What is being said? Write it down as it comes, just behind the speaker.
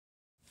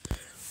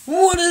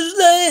What is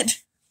that?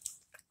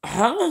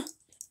 Huh?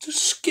 It's a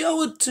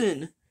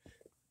skeleton.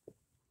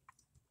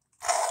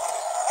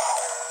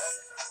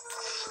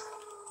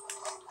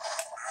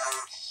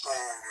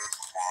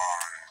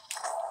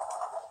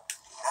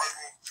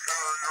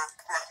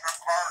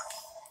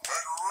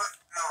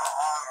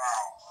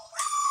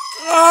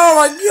 Oh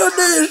my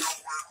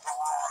goodness!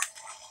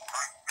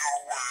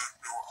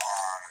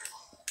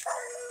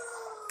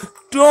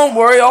 Don't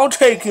worry, I'll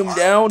take him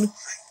down.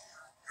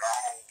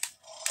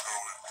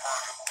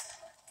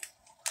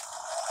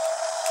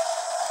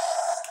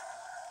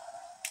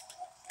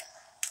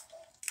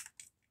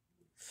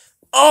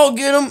 I'll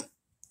get him.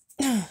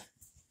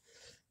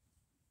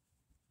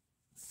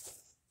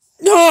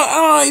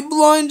 Oh, he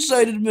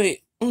blindsided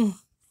me.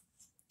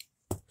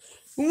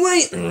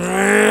 Wait.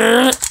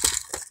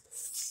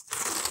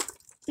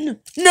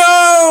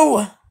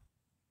 No!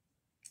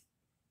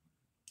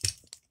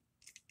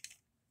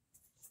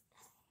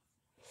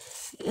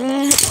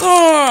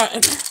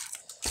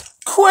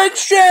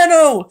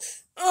 Quickshadow!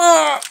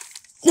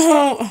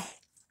 No!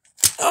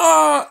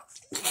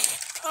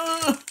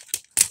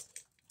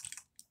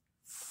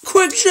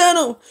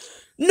 Quickshadow!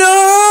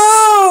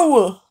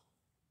 No!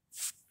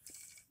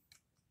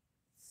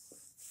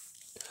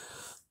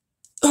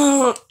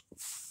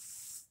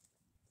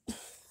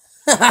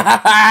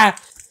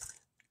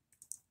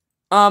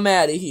 I'm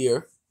out of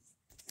here.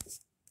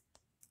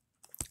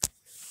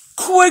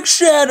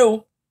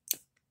 Quickshadow!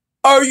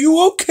 Are you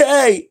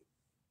okay?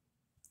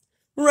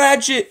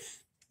 Ratchet,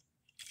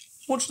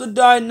 what's the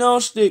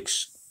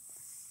diagnostics?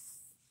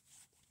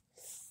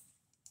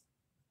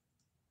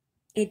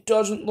 It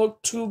doesn't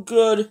look too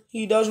good.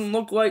 She doesn't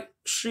look like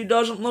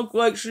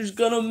she's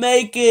gonna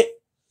make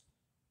it.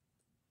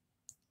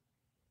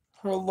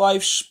 Her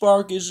life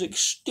spark is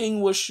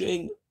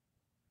extinguishing.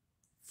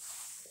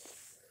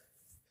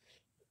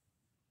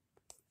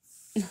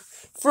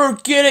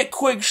 Forget it,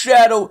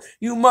 Quickshadow.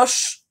 You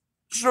must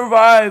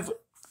survive.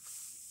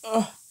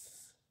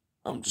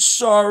 I'm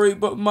sorry,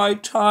 but my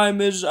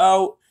time is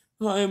out.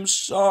 I am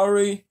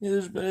sorry. It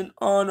has been an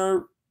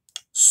honor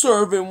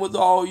serving with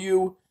all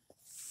you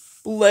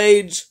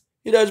blades.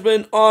 It has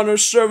been an honor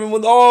serving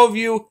with all of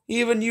you,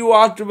 even you,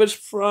 Optimus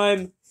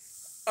Prime.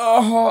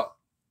 No!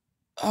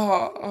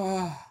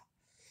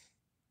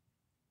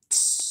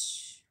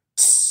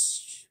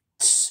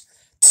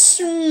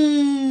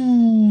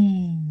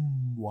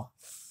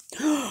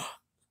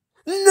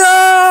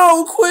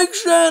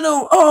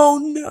 Quickshadow! Oh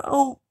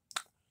no!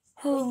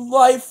 Her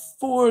life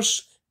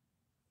force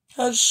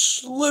has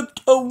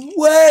slipped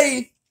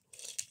away.